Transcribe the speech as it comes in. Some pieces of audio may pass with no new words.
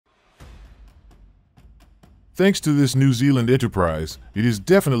Thanks to this New Zealand enterprise, it is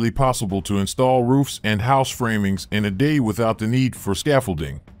definitely possible to install roofs and house framings in a day without the need for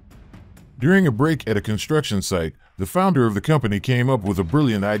scaffolding. During a break at a construction site, the founder of the company came up with a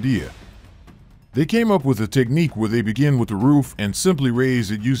brilliant idea. They came up with a technique where they begin with the roof and simply raise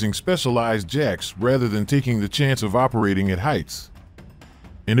it using specialized jacks rather than taking the chance of operating at heights.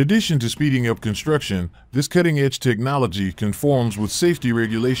 In addition to speeding up construction, this cutting-edge technology conforms with safety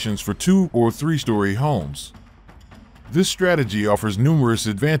regulations for 2- or 3-story homes. This strategy offers numerous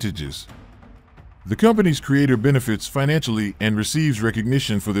advantages. The company's creator benefits financially and receives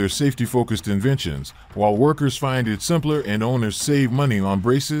recognition for their safety-focused inventions, while workers find it simpler and owners save money on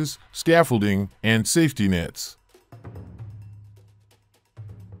braces, scaffolding, and safety nets.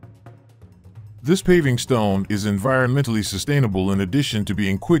 This paving stone is environmentally sustainable in addition to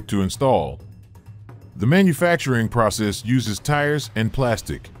being quick to install. The manufacturing process uses tires and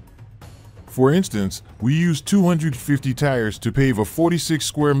plastic. For instance, we use 250 tires to pave a 46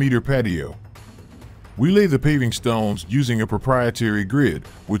 square meter patio. We lay the paving stones using a proprietary grid,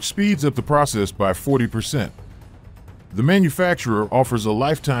 which speeds up the process by 40%. The manufacturer offers a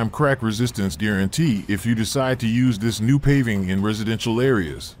lifetime crack resistance guarantee if you decide to use this new paving in residential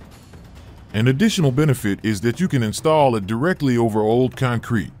areas. An additional benefit is that you can install it directly over old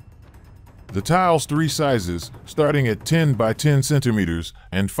concrete. The tile's 3 sizes, starting at 10 by 10 centimeters,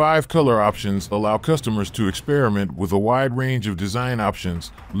 and 5 color options allow customers to experiment with a wide range of design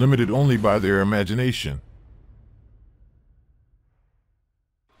options, limited only by their imagination.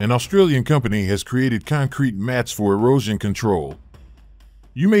 An Australian company has created concrete mats for erosion control.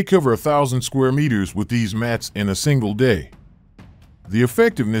 You may cover 1,000 square meters with these mats in a single day. The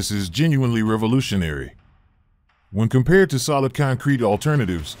effectiveness is genuinely revolutionary. When compared to solid concrete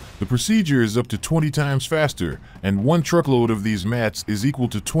alternatives, the procedure is up to 20 times faster, and 1 truckload of these mats is equal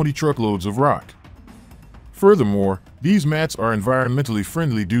to 20 truckloads of rock. Furthermore, these mats are environmentally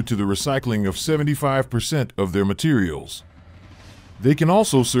friendly due to the recycling of 75% of their materials. They can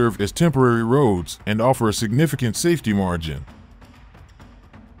also serve as temporary roads and offer a significant safety margin.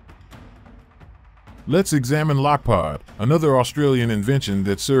 Let's examine LOKPOD, another Australian invention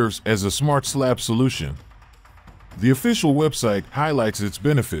that serves as a smart slab solution. The official website highlights its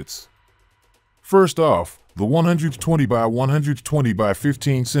benefits. First off, the 120 by 120 by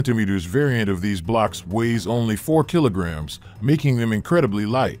 15 centimeters variant of these blocks weighs only 4 kilograms, making them incredibly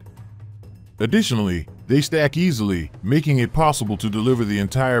light. Additionally, they stack easily, making it possible to deliver the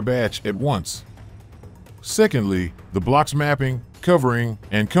entire batch at once. Secondly, the block's mapping, covering,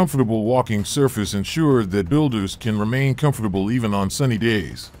 and comfortable walking surface ensure that builders can remain comfortable even on sunny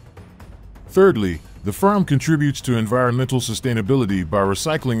days. Thirdly, the firm contributes to environmental sustainability by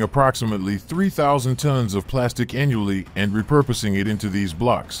recycling approximately 3,000 tons of plastic annually and repurposing it into these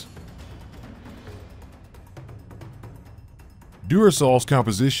blocks. Durisol's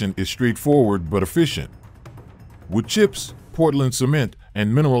composition is straightforward but efficient. Wood chips, Portland cement,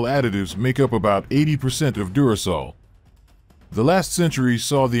 and mineral additives make up about 80% of Durisol. The last century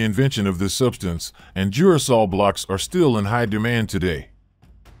saw the invention of this substance, and Jurisol blocks are still in high demand today.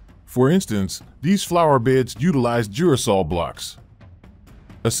 For instance, these flower beds utilize Jurisol blocks.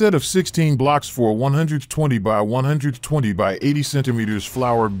 A set of 16 blocks for a 120 by 120 by 80 centimeters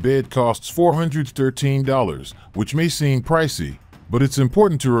flower bed costs $413, which may seem pricey, but it's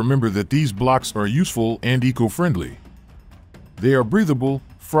important to remember that these blocks are useful and eco-friendly. They are breathable,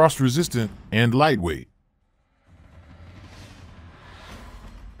 frost-resistant, and lightweight.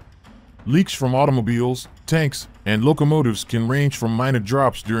 Leaks from automobiles, tanks, and locomotives can range from minor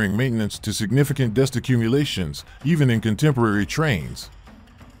drops during maintenance to significant dust accumulations, even in contemporary trains.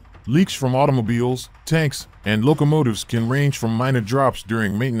 Leaks from automobiles, tanks, and locomotives can range from minor drops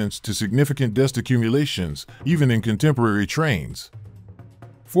during maintenance to significant dust accumulations, even in contemporary trains.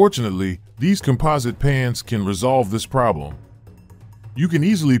 Fortunately, these composite pans can resolve this problem. You can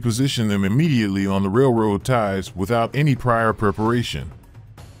easily position them immediately on the railroad ties without any prior preparation.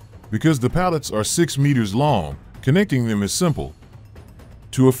 Because the pallets are 6 meters long, connecting them is simple.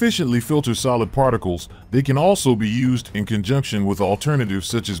 To efficiently filter solid particles, they can also be used in conjunction with alternatives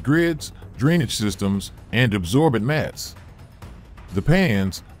such as grids, drainage systems, and absorbent mats. The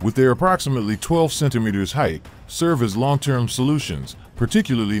pans, with their approximately 12 centimeters height, serve as long-term solutions,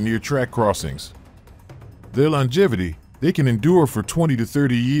 particularly near track crossings. Their longevity, they can endure for 20 to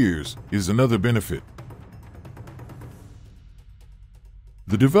 30 years, is another benefit.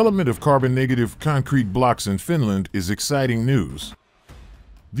 The development of carbon-negative concrete blocks in Finland is exciting news.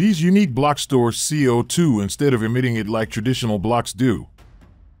 These unique blocks store CO2 instead of emitting it like traditional blocks do.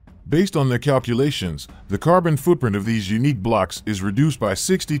 Based on their calculations, the carbon footprint of these unique blocks is reduced by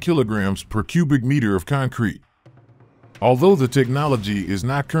 60 kilograms per cubic meter of concrete. Although the technology is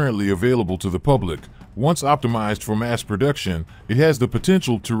not currently available to the public, once optimized for mass production, it has the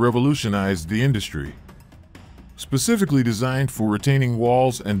potential to revolutionize the industry. Specifically designed for retaining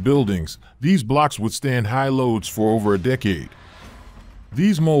walls and buildings, these blocks withstand high loads for over a decade.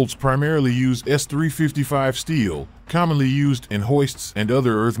 These molds primarily use S355 steel, commonly used in hoists and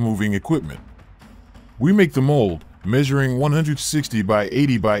other earth-moving equipment. We make the mold, measuring 160 by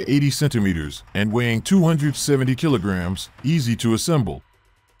 80 by 80 centimeters and weighing 270 kilograms, easy to assemble.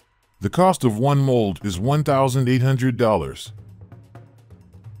 The cost of one mold is $1,800.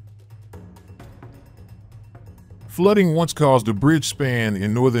 Flooding once caused a bridge span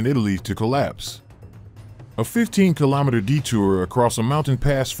in northern Italy to collapse. A 15-kilometer detour across a mountain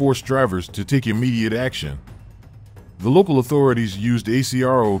pass forced drivers to take immediate action. The local authorities used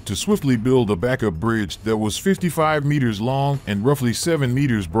ACRO to swiftly build a backup bridge that was 55 meters long and roughly 7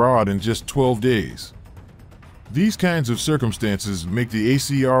 meters broad in just 12 days. These kinds of circumstances make the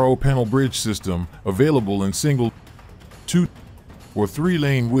ACRO panel bridge system, available in single, 2, or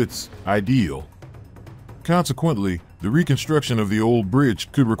 3-lane widths, ideal. Consequently, the reconstruction of the old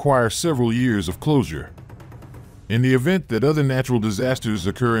bridge could require several years of closure. In the event that other natural disasters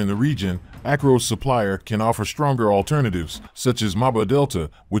occur in the region, ACRO's supplier can offer stronger alternatives, such as Maba Delta,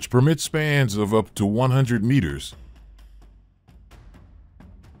 which permits spans of up to 100 meters.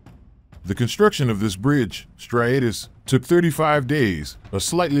 The construction of this bridge, striatus, took 35 days, a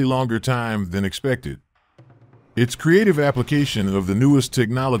slightly longer time than expected. Its creative application of the newest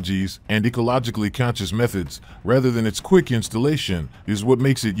technologies and ecologically conscious methods, rather than its quick installation, is what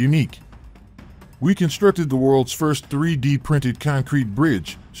makes it unique. We constructed the world's first 3D printed concrete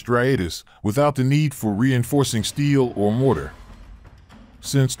bridge, striatus, without the need for reinforcing steel or mortar.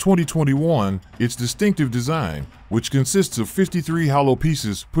 Since 2021, its distinctive design, which consists of 53 hollow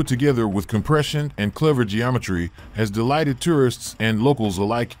pieces put together with compression and clever geometry, has delighted tourists and locals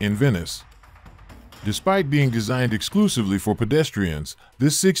alike in Venice. Despite being designed exclusively for pedestrians,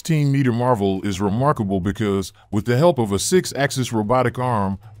 this 16-meter marvel is remarkable because, with the help of a 6-axis robotic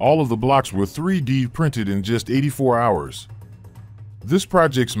arm, all of the blocks were 3D printed in just 84 hours. This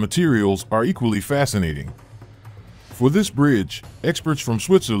project's materials are equally fascinating. For this bridge, experts from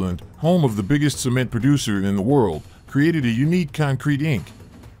Switzerland, home of the biggest cement producer in the world, created a unique concrete ink,